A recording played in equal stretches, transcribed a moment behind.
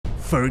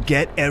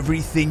Forget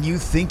everything you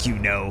think you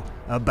know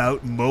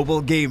about mobile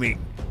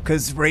gaming,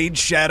 because Raid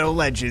Shadow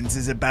Legends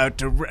is about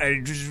to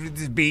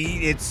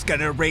it's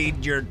gonna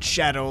raid your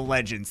Shadow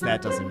Legends.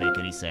 That doesn't make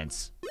any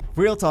sense.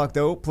 Real talk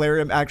though,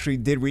 Plarium actually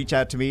did reach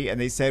out to me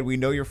and they said, we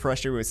know you're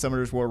frustrated with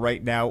Summoner's War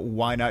right now,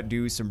 why not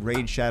do some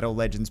Raid Shadow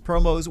Legends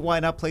promos? Why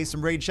not play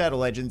some Raid Shadow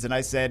Legends? And I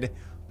said,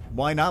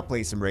 why not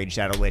play some Raid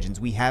Shadow Legends?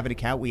 We have an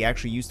account. We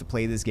actually used to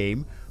play this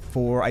game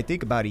for, I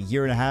think, about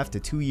 1.5 to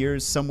 2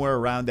 years, somewhere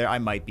around there. I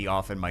might be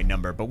off in my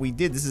number, but we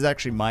did. This is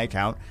actually my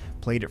account.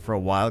 Played it for a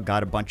while,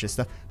 got a bunch of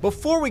stuff.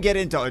 Before we get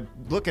into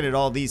looking at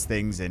all these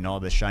things and all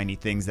the shiny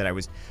things that I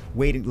was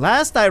waiting.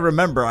 Last I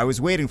remember, I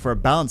was waiting for a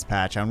balance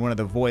patch on one of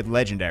the Void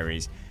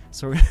Legendaries.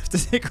 So we're going to have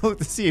to take a look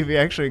to see if he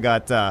actually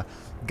got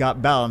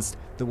balanced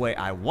the way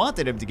I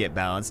wanted him to get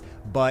balanced,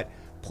 but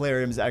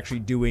Plarium's actually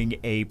doing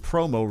a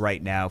promo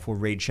right now for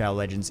Raid Shadow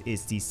Legends.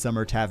 It's the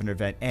Summer Tavern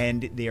event,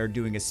 and they are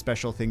doing a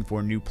special thing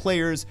for new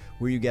players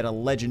where you get a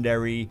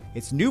legendary.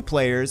 It's new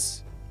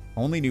players,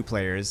 only new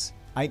players.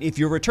 If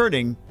you're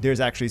returning, there's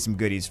actually some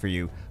goodies for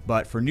you,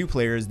 but for new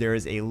players, there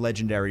is a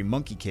legendary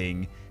Monkey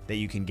King that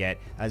you can get,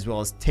 as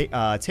well as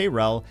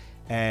Tyrel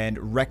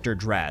and Rector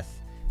Drath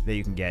that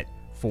you can get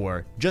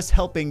for just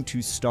helping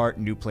to start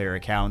new player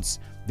accounts.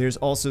 There's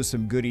also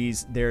some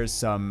goodies. There's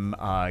some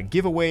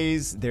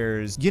giveaways.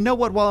 There's, you know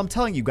what, while I'm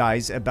telling you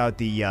guys about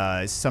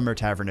the Summer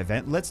Tavern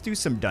event, let's do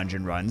some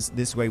dungeon runs.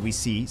 This way we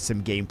see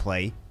some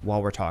gameplay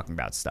while we're talking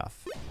about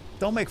stuff.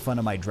 Don't make fun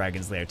of my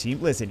Dragon's Lair team.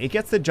 Listen, it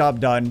gets the job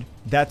done.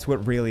 That's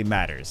what really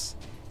matters.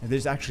 And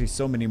there's actually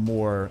so many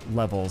more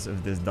levels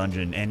of this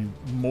dungeon and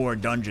more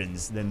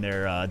dungeons than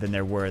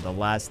there were the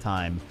last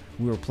time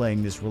we were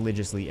playing this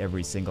religiously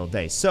every single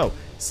day. So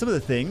some of the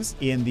things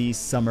in the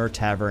Summer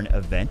Tavern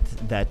event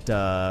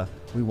that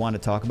we want to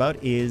talk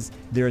about is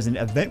there is an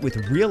event with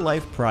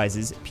real-life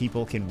prizes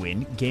people can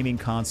win. Gaming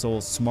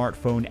console,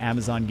 smartphone,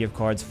 Amazon gift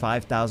cards,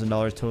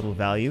 $5,000 total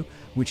value,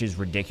 which is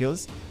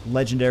ridiculous.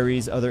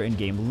 Legendaries, other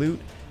in-game loot.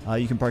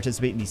 You can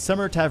participate in the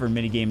Summer Tavern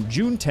minigame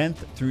June 10th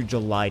through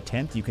July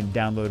 10th. You can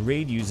download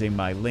Raid using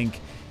my link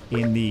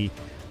in the...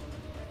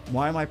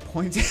 Why am I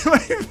pointing at my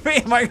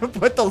face? Am I going to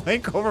put the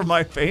link over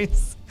my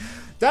face?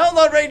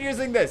 Download Raid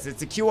using this.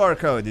 It's a QR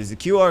code. There's a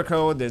QR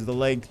code. There's the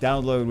link.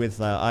 Download with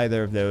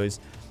either of those.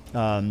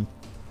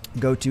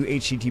 Go to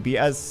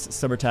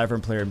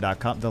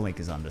https://summertavernplarium.com. The link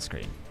is on the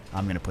screen.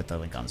 I'm going to put the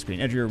link on the screen.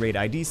 Enter your Raid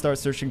ID. Start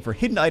searching for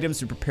hidden items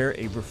to prepare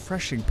a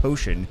refreshing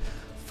potion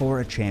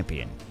for a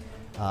champion.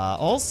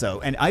 Also,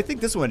 and I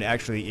think this one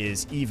actually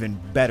is even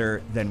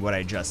better than what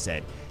I just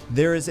said.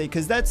 There is a,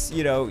 because that's,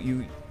 you know,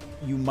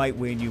 you might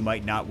win, you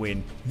might not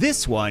win.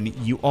 This one,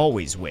 you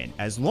always win.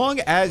 As long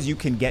as you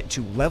can get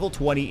to level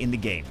 20 in the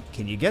game.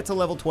 Can you get to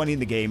level 20 in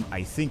the game?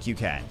 I think you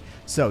can.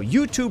 So,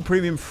 YouTube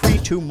Premium free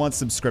 2-month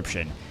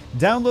subscription.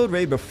 Download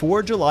Raid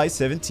before July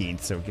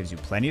 17th, so it gives you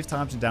plenty of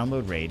time to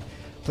download Raid.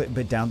 But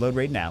download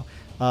Raid now.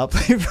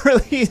 Play for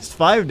at least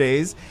 5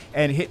 days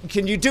and hit.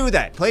 Can you do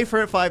that? Play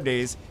for 5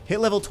 days, hit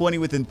level 20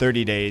 within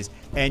 30 days,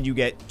 and you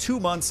get 2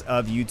 months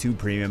of YouTube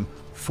Premium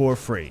for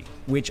free,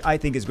 which I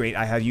think is great.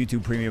 I have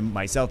YouTube Premium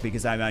myself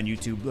because I'm on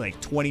YouTube like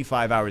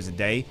 25 hours a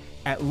day,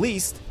 at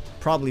least,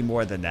 probably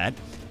more than that.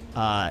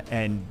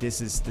 And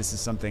this is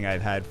something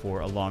I've had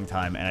for a long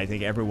time, and I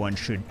think everyone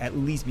should at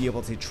least be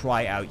able to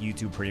try out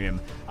YouTube Premium.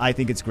 I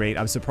think it's great.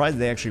 I'm surprised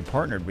they actually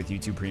partnered with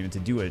YouTube Premium to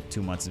do a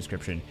 2-month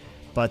subscription.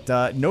 But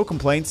no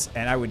complaints,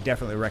 and I would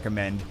definitely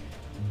recommend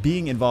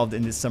being involved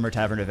in this Summer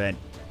Tavern event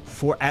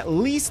for at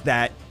least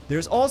that.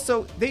 There's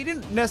also, they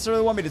didn't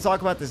necessarily want me to talk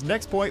about this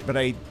next point, but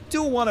I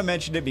do want to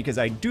mention it because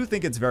I do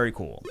think it's very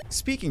cool.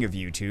 Speaking of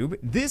YouTube,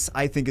 this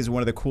I think is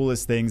one of the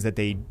coolest things that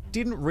they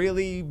didn't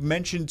really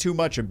mention too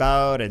much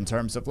about in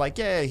terms of like,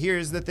 yeah,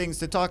 here's the things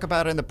to talk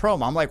about in the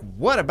promo. I'm like,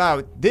 what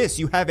about this?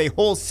 You have a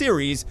whole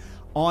series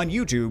on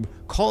YouTube,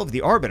 Call of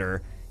the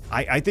Arbiter.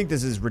 I think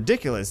this is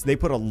ridiculous. They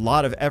put a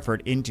lot of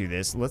effort into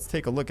this. Let's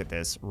take a look at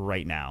this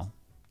right now.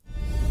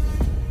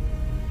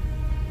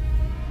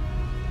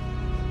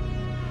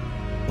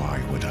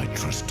 Why would I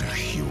trust a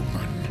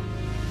human?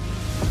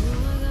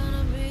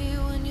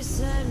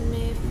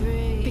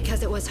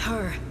 Because it was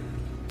her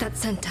that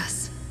sent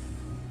us.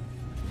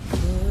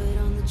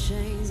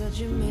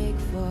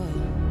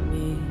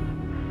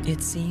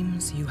 It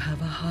seems you have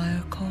a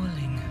higher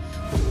calling.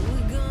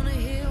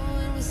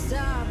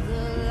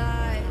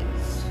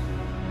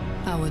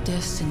 Our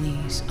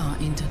destinies are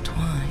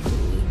intertwined.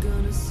 We're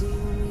gonna see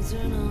when we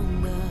turn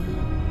on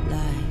the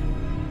light.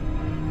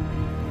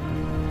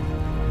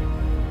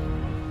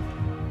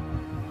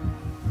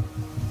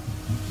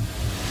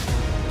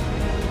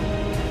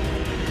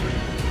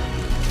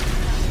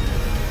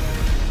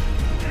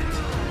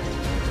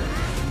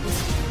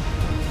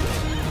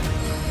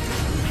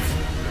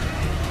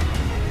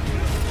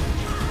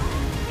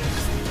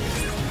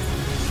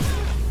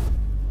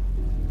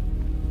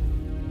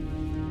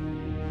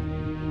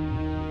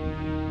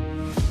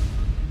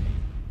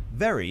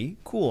 Very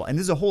cool. And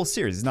this is a whole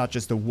series. It's not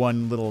just a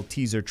one little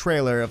teaser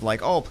trailer of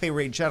like, oh, play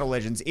Raid Shadow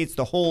Legends. It's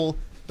the whole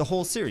the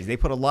whole series. They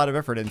put a lot of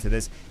effort into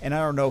this, and I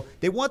don't know.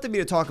 They wanted me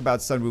to talk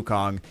about Sun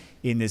Wukong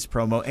in this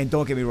promo, and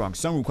don't get me wrong,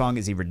 Sun Wukong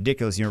is a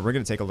ridiculous unit. We're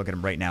going to take a look at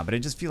him right now, but I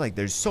just feel like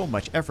there's so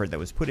much effort that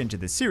was put into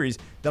this series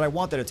that I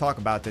wanted to talk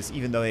about this,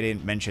 even though they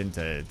didn't mention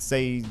to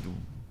say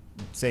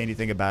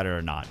anything about it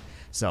or not.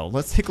 So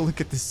let's take a look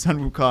at this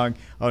Sun Wukong.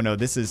 Oh no,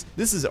 this is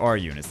our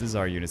units. This is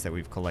our units that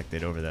we've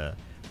collected over the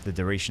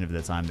duration of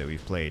the time that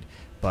we've played.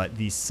 But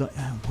the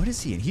what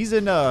is he in? He's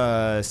in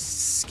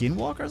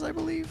Skinwalkers, I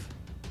believe.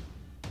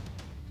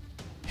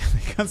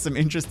 They got some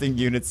interesting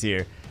units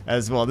here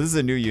as well. This is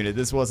a new unit.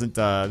 This wasn't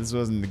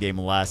the game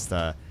last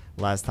time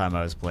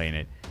I was playing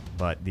it.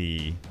 But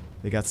they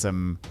got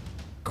some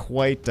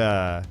quite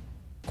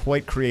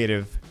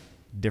creative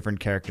different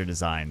character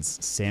designs.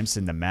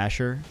 Samson the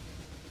Masher.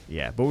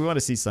 Yeah, but we want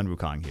to see Sun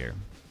Wukong here.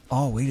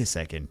 Oh, wait a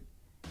second.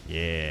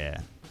 Yeah.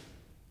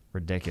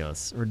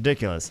 Ridiculous.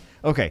 Ridiculous.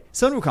 Okay,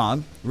 Sun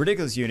Wukong,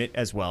 ridiculous unit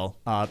as well.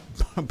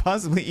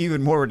 Possibly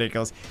even more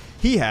ridiculous.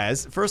 He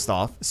has, first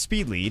off,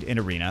 speed lead in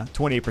arena,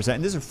 28%,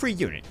 and this is a free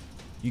unit.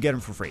 You get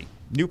him for free.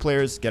 New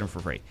players get him for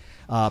free.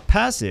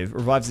 Passive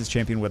revives this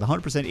champion with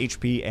 100%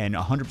 HP and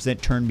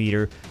 100% turn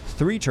meter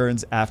 3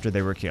 turns after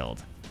they were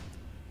killed.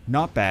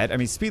 Not bad. I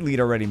mean, speed lead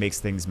already makes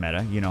things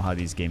meta. You know how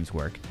these games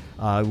work.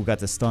 We've got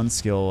the stun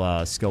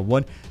skill, skill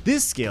 1.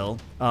 This skill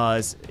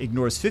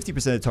ignores 50%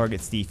 of the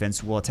target's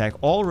defense, will attack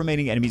all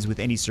remaining enemies with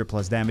any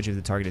surplus damage if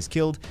the target is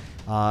killed.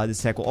 This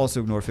attack will also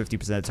ignore 50%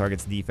 of the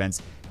target's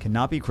defense.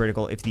 Cannot be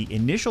critical. If the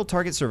initial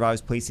target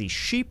survives, place a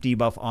sheep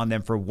debuff on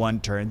them for 1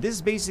 turn. This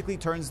basically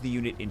turns the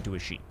unit into a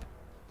sheep.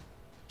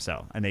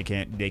 So, and they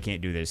can't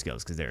do their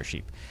skills because they're a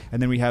sheep.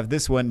 And then we have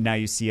this one, Now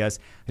You See Us.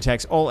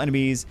 Attacks all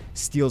enemies,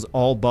 steals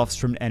all buffs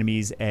from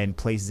enemies, and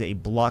places a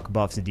block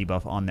buff to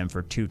debuff on them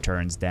for 2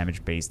 turns,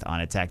 damage based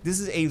on attack. This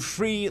is a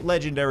free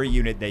legendary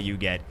unit that you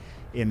get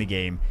in the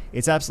game.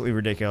 It's absolutely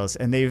ridiculous.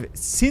 And they've,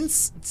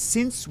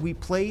 since we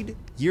played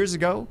years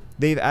ago,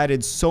 they've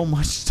added so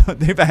much stuff.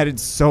 They've added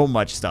so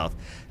much stuff.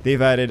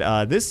 They've added,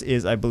 this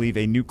is, I believe,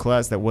 a new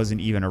class that wasn't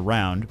even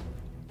around.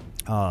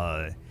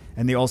 And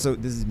they also,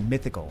 this is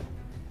mythical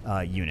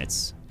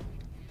units,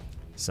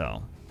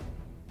 so,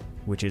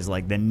 which is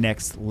like the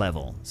next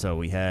level. So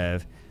we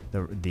have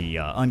the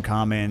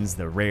uncommons,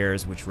 the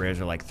rares, which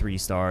rares are like 3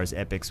 stars,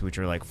 epics, which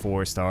are like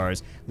 4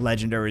 stars,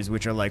 legendaries,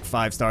 which are like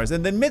 5 stars,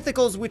 and then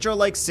mythicals, which are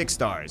like 6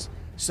 stars.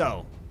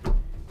 So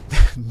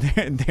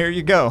there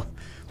you go.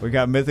 We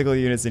got mythical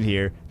units in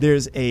here.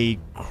 There's a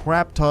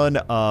crap ton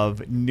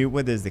of new.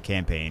 What is the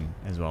campaign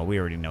as well? We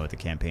already know what the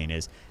campaign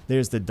is.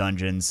 There's the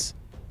dungeons,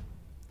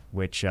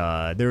 which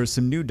there are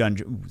some new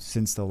dungeons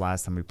since the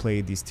last time we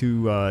played. These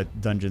 2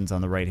 dungeons on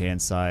the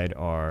right-hand side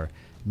are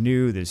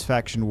new. There's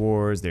Faction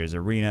Wars, there's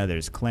Arena,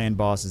 there's Clan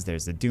Bosses,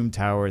 there's the Doom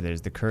Tower,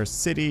 there's the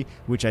Cursed City,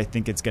 which I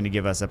think it's going to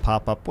give us a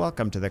pop-up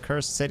welcome to the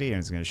Cursed City, and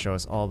it's going to show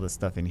us all the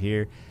stuff in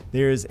here.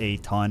 There's a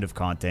ton of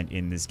content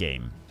in this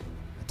game.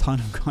 A ton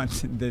of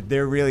content.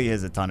 There really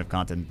is a ton of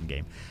content in the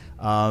game.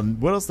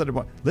 What else did I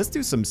want? Let's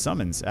do some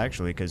summons,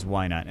 actually, because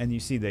why not? And you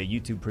see the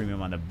YouTube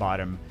Premium on the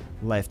bottom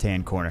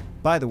left-hand corner.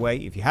 By the way,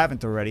 if you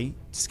haven't already,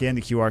 scan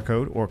the QR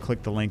code or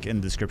click the link in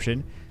the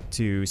description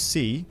to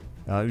see,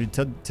 to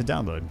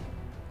download.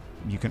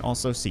 You can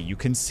also see. You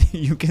can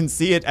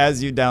see it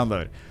as you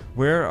download.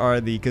 Where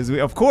are the? Because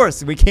of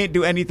course we can't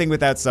do anything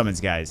without summons,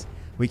 guys.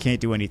 We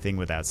can't do anything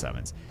without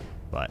summons.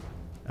 But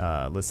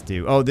let's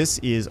do. Oh, this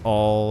is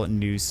all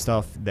new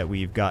stuff that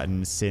we've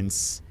gotten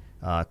since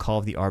Call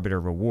of the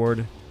Arbiter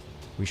reward.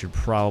 We should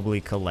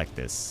probably collect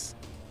this.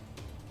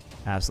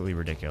 Absolutely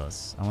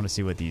ridiculous. I want to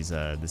see what these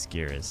this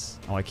gear is.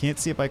 Oh, I can't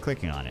see it by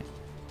clicking on it.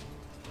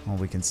 Well,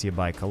 we can see it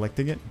by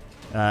collecting it.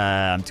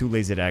 I'm too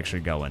lazy to actually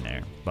go in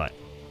there, but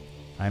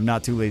I'm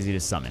not too lazy to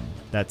summon.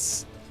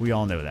 We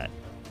all know that.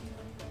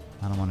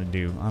 I don't want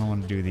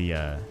to do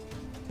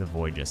the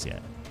void just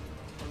yet.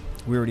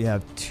 We already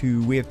have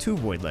 2. We have 2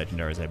 void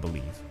legendaries, I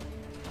believe.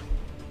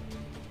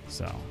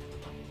 So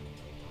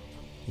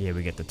yeah,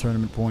 we get the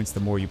tournament points.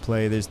 The more you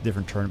play, there's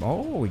different tournament.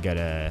 Oh, we get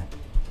an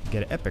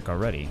epic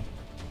already.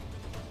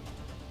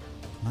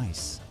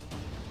 Nice.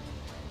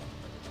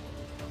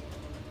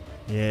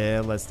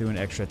 Yeah, let's do an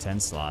extra 10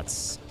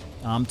 slots.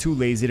 I'm too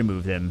lazy to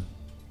move them.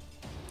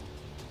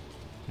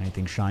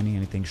 Anything shiny?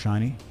 Anything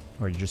shiny?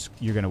 Or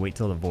you're gonna wait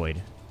till the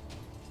void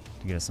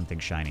to get us something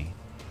shiny?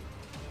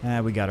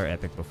 We got our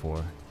epic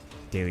before.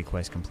 Daily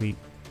quest complete.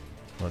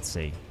 Let's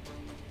see.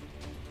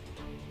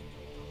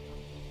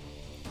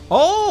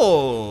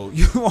 Oh,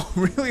 you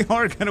really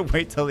are gonna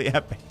wait till the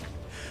epic.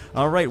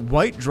 All right,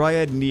 White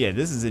Dryad Nia.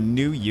 This is a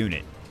new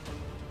unit.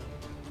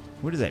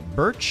 What is that,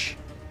 birch?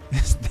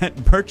 Is that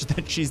birch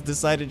that she's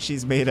decided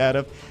she's made out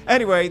of?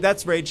 Anyway,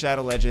 that's Raid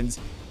Shadow Legends.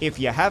 If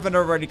you haven't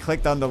already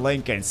clicked on the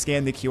link and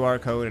scanned the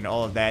QR code and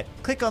all of that,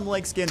 click on the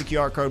link, scan the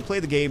QR code, play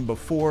the game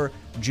before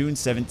June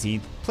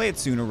 17th. Play it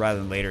sooner rather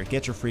than later.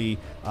 Get your free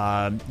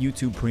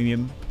YouTube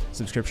Premium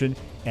subscription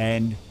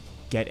and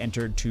get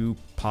entered to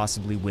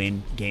possibly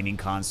win gaming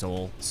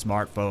console,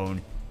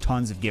 smartphone,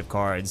 tons of gift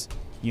cards.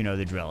 You know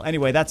the drill.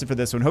 Anyway, that's it for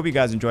this one. Hope you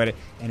guys enjoyed it.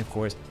 And of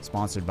course,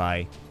 sponsored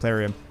by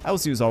Plarium. I will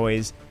see you as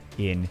always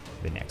in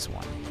the next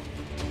one.